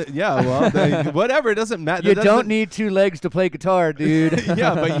doing it. Yeah, well, whatever. It doesn't matter. You don't need 2 legs to play guitar, dude.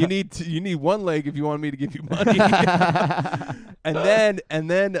 Yeah, but you need 1 leg if you want me to give you money. and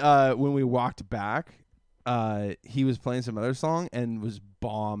then when we walked back, he was playing some other song and was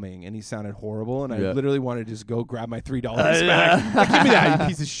bombing, and he sounded horrible, and I literally wanted to just go grab my $3 back. Like, give me that, you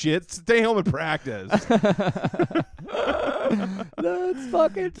piece of shit. Stay home and practice. That's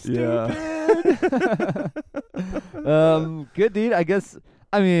fucking stupid. Good deed, I guess.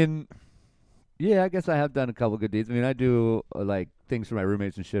 I mean, I guess I have done a couple good deeds. I mean, I do like things for my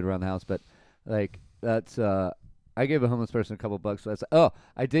roommates and shit around the house, but like that's I gave a homeless person a couple bucks last night. Oh,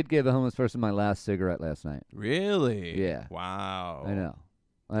 I did give a homeless person my last cigarette last night. Really? Yeah. Wow. I know.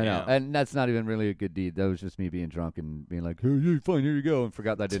 I know. And that's not even really a good deed. That was just me being drunk and being like, hey, yeah, fine, here you go, and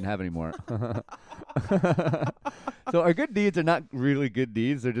forgot that I didn't have any more. So our good deeds are not really good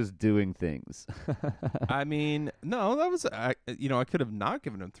deeds. They're just doing things. I mean, no, that was, I could have not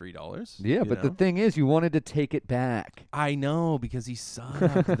given him $3. Yeah, but the thing is, you wanted to take it back. I know, because he sucked.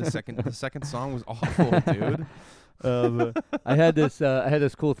 The second song was awful, dude. I had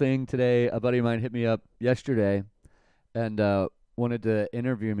this cool thing today. A buddy of mine hit me up yesterday and wanted to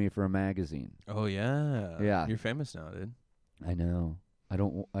interview me for a magazine. Oh yeah. Yeah. You're famous now, dude. I know. I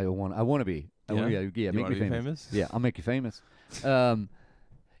want to be. Make me famous. Yeah, I'll make you famous.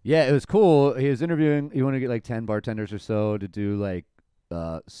 Yeah, it was cool. He was interviewing. He wanted to get like 10 bartenders or so to do like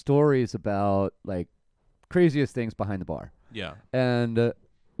stories about like craziest things behind the bar. Yeah. And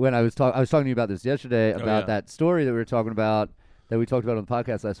when I was talking to you about this yesterday about that story that we were talking about, that we talked about on the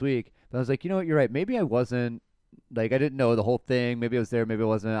podcast last week. But I was like, you know what, you're right. Maybe I wasn't, like, I didn't know the whole thing. Maybe I was there, maybe I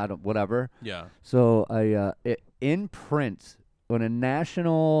wasn't. Whatever. Yeah. So in print on a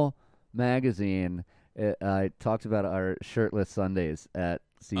national magazine, I talked about our shirtless Sundays at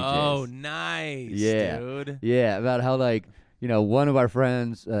CJ's. Oh, nice, dude. Yeah, about how, like, one of our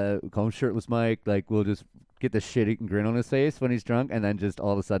friends, call him Shirtless Mike, like, will just get the shit-eating grin on his face when he's drunk, and then just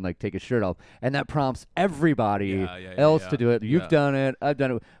all of a sudden, like, take his shirt off. And that prompts everybody else to do it. You've done it. I've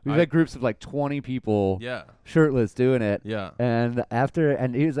done it. We've had groups of, like, 20 people shirtless doing it. Yeah. And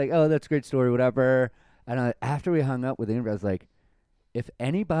he was like, oh, that's a great story, whatever. And after we hung up with him, I was like, if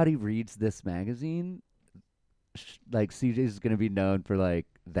anybody reads this magazine, like, CJ's is going to be known for, like,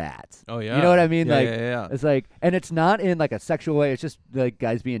 that. Oh, yeah. You know what I mean? Yeah. It's like, and it's not in, like, a sexual way. It's just, like,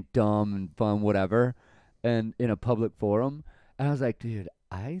 guys being dumb and fun, whatever, and in a public forum. And I was like, dude,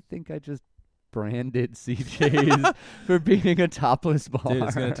 I think I just branded CJ's for being a topless bar. Dude,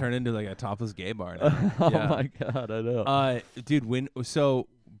 it's going to turn into, like, a topless gay bar now. Oh, my God, I know. Dude,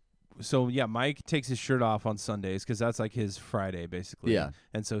 So yeah, Mike takes his shirt off on Sundays because that's like his Friday basically. Yeah,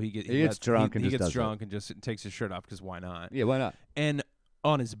 and so he gets drunk and just takes his shirt off because why not? Yeah, why not? And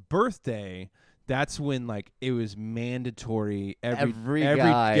on his birthday, that's when like it was mandatory. Every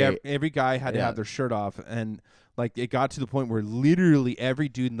guy had to have their shirt off, and like it got to the point where literally every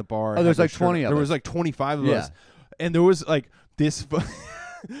dude in the bar. Oh, there's like 20 of us. There was like 25 of us, and there was like this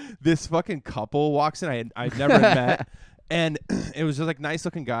this fucking couple walks in. I'd never met. And it was just like nice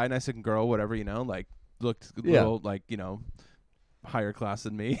looking guy, nice looking girl, whatever, like looked a little like, higher class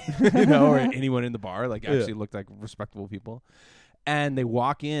than me, or anyone in the bar, like actually looked like respectable people. And they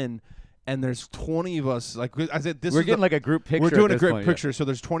walk in and there's 20 of us. Like I said, we're getting like a group picture. We're doing a group picture. So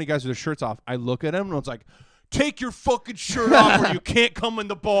there's 20 guys with their shirts off. I look at him and I was like, take your fucking shirt off or you can't come in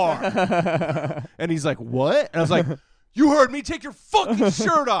the bar. And he's like, what? And I was like, you heard me, take your fucking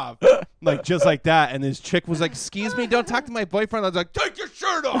shirt off. Like, just like that. And this chick was like, excuse me, don't talk to my boyfriend. I was like, take your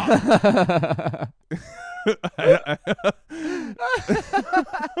shirt off.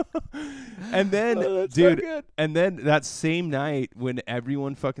 And then, dude, and then that same night when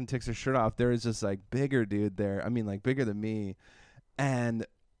everyone fucking takes their shirt off, there is this like bigger dude there. I mean, like bigger than me. And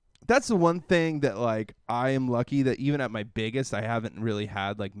that's the one thing that like I am lucky that even at my biggest, I haven't really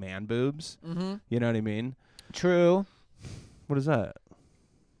had like man boobs. Mm-hmm. You know what I mean? True. What is that?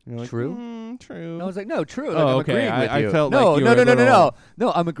 You're like, true. True. No, I was like, no, true. Like, oh, I'm okay. agreeing with you. I felt no, like you no, were no, no, little... no,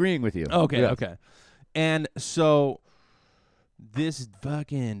 no. I'm agreeing with you. Okay, yeah. okay. And so this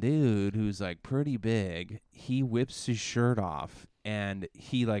fucking dude who's like pretty big, he whips his shirt off and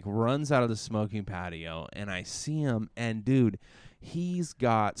he like runs out of the smoking patio, and I see him, and dude, he's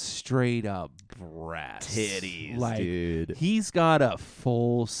got straight up breasts. Titties, like, dude. He's got a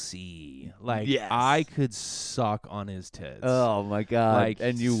full C. Like, yes. I could suck on his tits. Oh, my God. Like,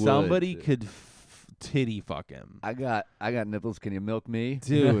 and you somebody would. could titty fuck him. I got nipples. Can you milk me?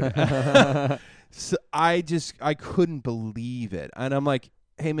 Dude. So I couldn't believe it. And I'm like,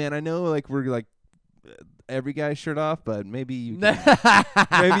 hey, man, I know, like, we're, like, every guy's shirt off, but maybe you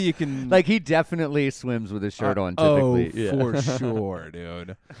can like, he definitely swims with his shirt on typically. For sure,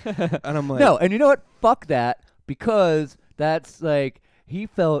 dude. And I'm like, no, and you know what, fuck that, because that's like, he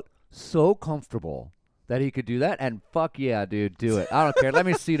felt so comfortable that he could do that, and fuck yeah, dude, do it. I don't care. Let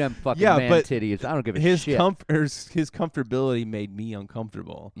me see them fucking man titties. I don't give a shit. His comfortability made me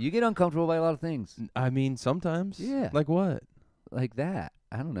uncomfortable. You get uncomfortable by a lot of things. I mean, sometimes. Yeah. Like what? Like that.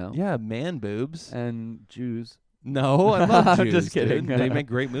 I don't know. Yeah, man boobs. And Jews. No, I love Jews. I'm just kidding. Dude. They make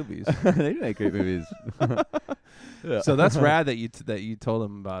great movies. They do make great movies. Yeah. So that's rad that you told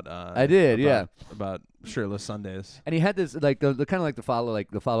him about. I did, about shirtless Sundays. And he had this like the kind of like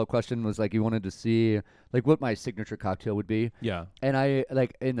the follow question was like he wanted to see like what my signature cocktail would be. Yeah. And I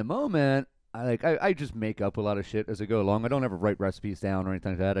like in the moment I just make up a lot of shit as I go along. I don't ever write recipes down or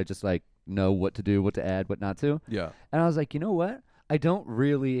anything like that. I just like know what to do, what to add, what not to. Yeah. And I was like, you know what? I don't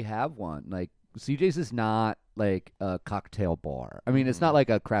really have one. Like CJ's is not like a cocktail bar. I mean, it's not like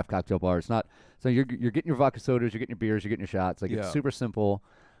a craft cocktail bar. It's not. So you're getting your vodka sodas, you're getting your beers, you're getting your shots. Like it's super simple.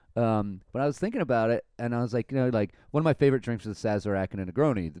 But I was thinking about it, and I was like, like one of my favorite drinks is the Sazerac and a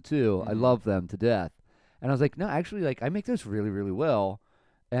Negroni. The two, I love them to death. And I was like, no, actually, like I make those really, really well.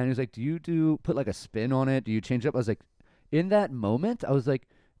 And he was like, do you put like a spin on it? Do you change it up? I was like, in that moment, I was like,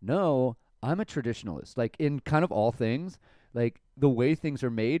 no, I'm a traditionalist. Like in kind of all things, like the way things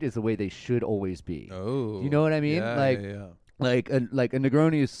are made is the way they should always be. Oh. You know what I mean? Yeah, like, yeah. Like a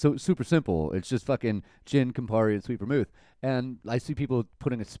Negroni is so super simple. It's just fucking gin, Campari, and sweet vermouth. And I see people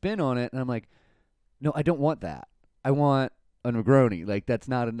putting a spin on it, and I'm like, no, I don't want that. I want a Negroni. Like that's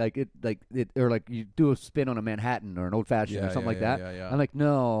not or like you do a spin on a Manhattan or an old fashioned or something like that. Yeah. I'm like,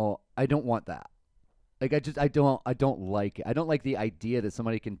 no, I don't want that. Like I don't like it. I don't like the idea that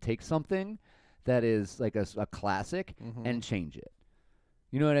somebody can take something that is like a classic and change it.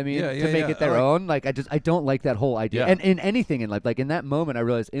 You know what I mean? To make it their own. Like I don't like that whole idea. Yeah. And in anything in life, like in that moment, I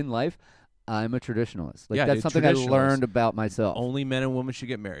realized in life, I'm a traditionalist. Like that's something I learned about myself. Only men and women should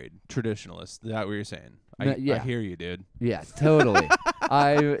get married. Traditionalist. Is that what you're saying? I hear you, dude. Yeah, totally.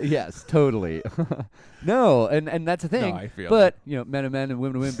 Yes, totally. No, and that's the thing. No, I feel but men and men and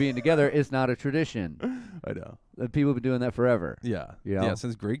women and women being together is not a tradition. I know. People have been doing that forever. Yeah. Yeah,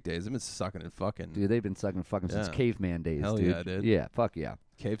 since Greek days. They've been sucking and fucking. Dude, they've been sucking and fucking since caveman days, Hell dude. yeah, dude. Yeah, fuck yeah.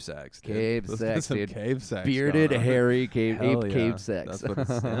 Cave sex, dude. Cave sex, some dude. Cave sex. Bearded, hairy, cave sex.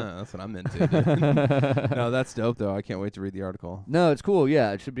 That's what I'm into, dude. No, that's dope, though. I can't wait to read the article. No, it's cool.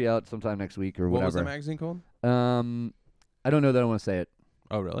 Yeah, it should be out sometime next week or whatever. What was the magazine called? I don't know that I want to say it.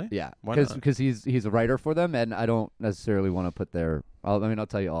 Oh, really? Yeah. Why not? Because he's a writer for them, and I don't necessarily want to put their. I'll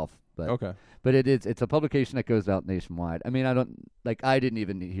tell you off. But okay. But it's a publication that goes out nationwide. I mean, I didn't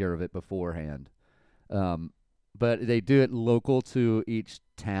even hear of it beforehand. But they do it local to each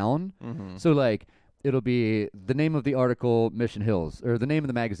town. Mm-hmm. So like it'll be the name of the article, Mission Hills, or the name of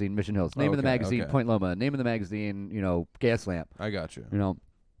the magazine, Mission Hills. Name of the magazine, Point Loma. Name of the magazine, Gas Lamp. I got you.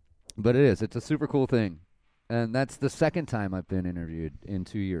 But it's a super cool thing. And that's the second time I've been interviewed in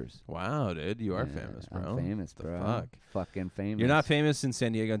 2 years. Wow, dude. You are famous, bro. I'm famous, bro. Fuck. Fucking famous. You're not famous in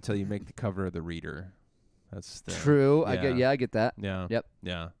San Diego until you make the cover of the Reader. That's true. Yeah. I get that. Yeah. Yep.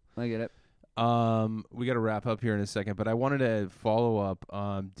 Yeah. I get it. We got to wrap up here in a second, but I wanted to follow up.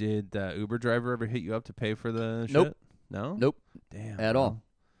 Did the Uber driver ever hit you up to pay for the Nope. shit? No? Nope. Damn. At all.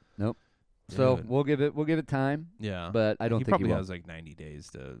 Nope. So Dude. we'll give it time. Yeah. But I don't think probably he will. has like 90 days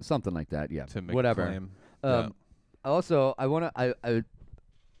to Something like that. Yeah. make whatever. a claim. Also, I've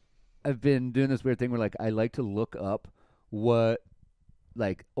been doing this weird thing where like I like to look up what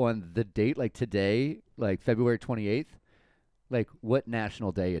like on the date, like today, like February 28th, like what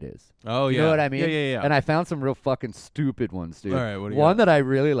national day it is. Oh, yeah. You know what I mean? Yeah. And I found some real fucking stupid ones, dude. All right, what do you One got? that I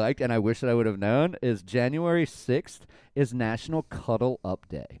really liked and I wish that I would have known is January 6th is National Cuddle Up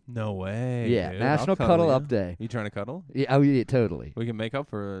Day. No way. Yeah, dude. National I'll Cuddle you. Up Day. You trying to cuddle? Yeah, oh yeah, totally. We can make up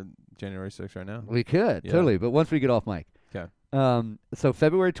for January 6th right now. We could, Yeah. totally. But once we get off mic. Okay. So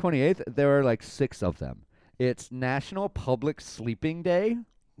February 28th, there are like 6 of them. It's National Public Sleeping Day.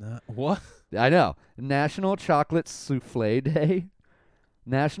 What? I know. National Chocolate Souffle Day.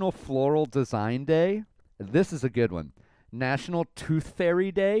 National Floral Design Day. This is a good one. National Tooth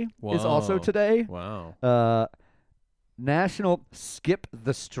Fairy Day is also Whoa. today. Wow. National Skip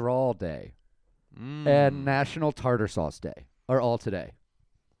the Straw Day. And National Tartar Sauce Day are all today.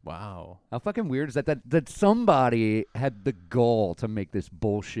 Wow. How fucking weird is that somebody had the goal to make this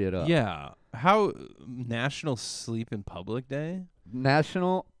bullshit up? Yeah. How National Sleep in Public Day?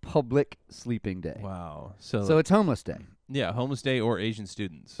 National Public Sleeping Day. Wow. So it's Homeless Day. Yeah, Homeless Day or Asian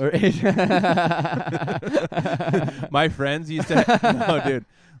students. Or Asian. My friends used to no, dude.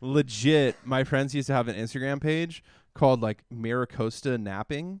 Legit, my friends used to have an Instagram page called like Miracosta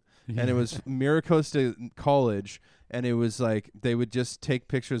Napping. And it was Miracosta College, and it was like they would just take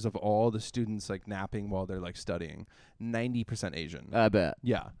pictures of all the students like napping while they're like studying. 90% Asian. I bet.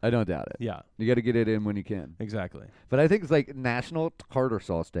 Yeah. I don't doubt it. Yeah. You got to get it in when you can. Exactly. But I think it's like National Tartar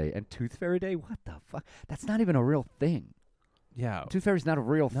Sauce Day and Tooth Fairy Day. What the fuck? That's not even a real thing. Yeah. Tooth Fairy's not a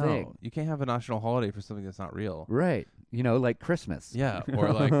real thing. You can't have a national holiday for something that's not real. Right. Like Christmas. Yeah.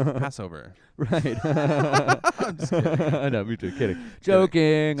 Or like Passover. Right. I'm just kidding. I know, me too. Kidding.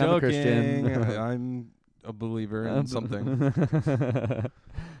 Joking. I'm a Christian. I'm a believer in something.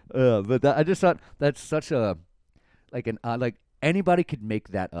 But I just thought that's such a like anybody could make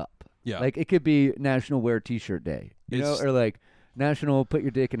that up. Yeah. Like it could be National Wear T-Shirt Day, or like National Put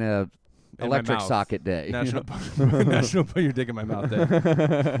Your Dick in a in my Electric mouth. socket day. National National Put Your Dick in My Mouth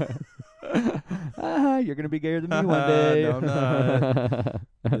Day. You're gonna be gayer than me one day. No, I'm not.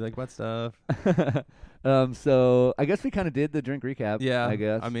 You like wet stuff? So I guess we kind of did the drink recap. Yeah, I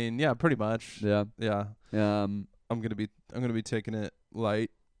guess. I mean, yeah, pretty much. Yeah. Yeah. I'm gonna be taking it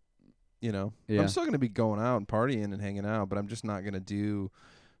light. You know, Yeah. I'm still gonna be going out and partying and hanging out, but I'm just not gonna do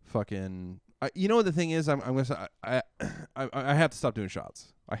fucking. You know what the thing is? I'm gonna. I have to stop doing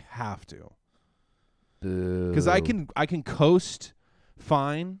shots. I have to. Because I can coast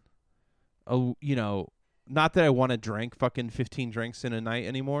fine. Oh, you know, not that I want to drink fucking 15 drinks in a night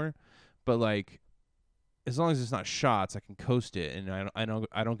anymore, but like, as long as it's not shots, I can coast it, and I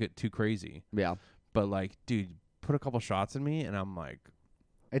don't get too crazy. Yeah. But like, dude, put a couple shots in me, and I'm like,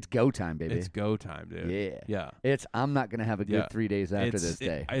 it's go time, baby. it's go time, dude. Yeah. Yeah. I'm not gonna have a good 3 days after this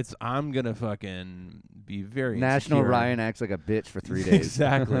day. I'm gonna fucking be very National insecure. Ryan acts like a bitch for 3 days.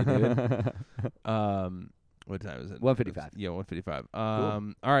 Exactly, dude. What time is it? 1:55. Yeah, 1:55.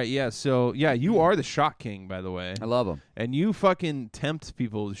 Cool. All right, yeah. So yeah, you are the shot king, by the way. I love them And you fucking tempt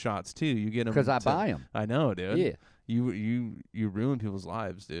people with shots too. You get them because I buy them. I know, dude. Yeah. You ruin people's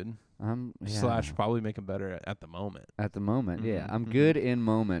lives, dude. Slash probably make them better at the moment. At the moment, yeah. Mhm, I'm mhm. good in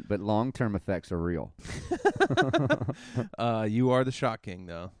moment, but long-term effects are real. You are the shot king,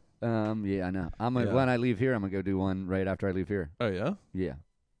 though. Yeah, I know. Yeah. When I leave here, I'm gonna go do one right after I leave here. Oh yeah. Yeah.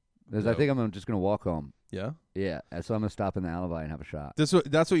 'Cause I Dope. think I'm just gonna walk home. Yeah. Yeah. So I'm gonna stop in the Alibi and have a shot. That's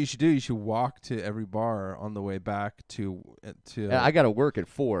what you should do. You should walk to every bar on the way back to. I got to work at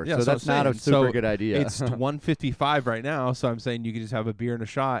 4, Yeah, so so that's I'm not a saying, super so good idea. It's 1:55 right now, so I'm saying you can just have a beer and a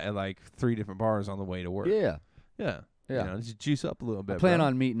shot at like 3 different bars on the way to work. yeah. Yeah. Yeah. You know, just juice up a little bit. I plan bro.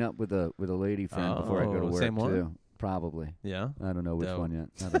 on meeting up with a lady friend before I go to Oh, work same one? too. Probably. Yeah. I don't know which Dope. one yet.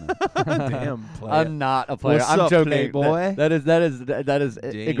 I don't know. Damn. Player. I'm not a player. What's I'm up, joking. playboy? That is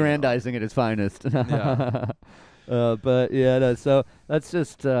Damn. aggrandizing at its finest. Yeah. But yeah, no, so that's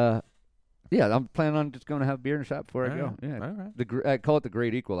just yeah. I'm planning on just going to have beer and a shot before I go. All Yeah. right. I call it the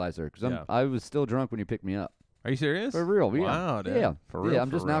great equalizer because Yeah. I was still drunk when you picked me up. Are you serious? For real, yeah. Wow, dude. Yeah, For real. yeah.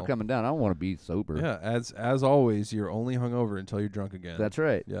 I'm for just now real. coming down. I don't want to be sober. Yeah. As always, you're only hungover until you're drunk again. That's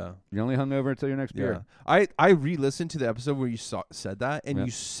right. Yeah. You're only hungover until your next beer. Yeah. I re-listened to the episode where you said that, and Yeah.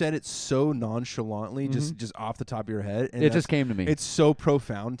 you said it so nonchalantly, just off the top of your head. And It just came to me. It's so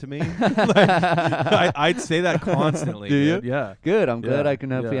profound to me. Like, I'd say that constantly. Do you? Dude. Yeah. Good. I'm glad Yeah. I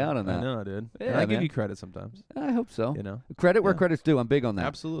can help you Yeah. out on that. I know, dude. Yeah, And I give man. you credit sometimes. I hope so. You know. Credit where Yeah. credit's due. I'm big on that.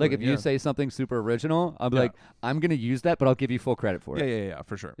 Absolutely. Like if you say something super original, I'm Yeah. like, I'm gonna use that, but I'll give you full credit for Yeah, it. yeah,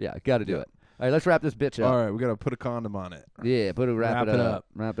 for sure. Yeah, got to do Yeah. it. All right, let's wrap this bitch up. All right, we gotta put a condom on it. Yeah, wrap it up.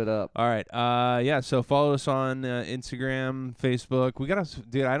 Wrap it up. All right. Yeah. So follow us on Instagram, Facebook. We gotta,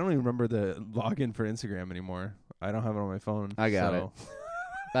 dude. I don't even remember the login for Instagram anymore. I don't have it on my phone. I got so.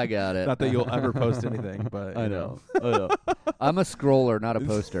 I got it. Not that you'll ever post anything, but I you know. I'm a scroller, not a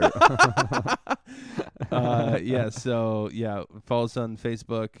poster. Yeah. So yeah, follow us on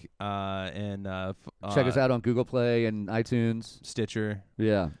Facebook and Check us out on Google Play and iTunes. Stitcher.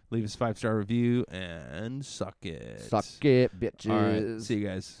 Yeah. Leave us a 5-star review and suck it. Suck it, bitches. All right. See you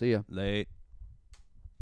guys. See ya. Late.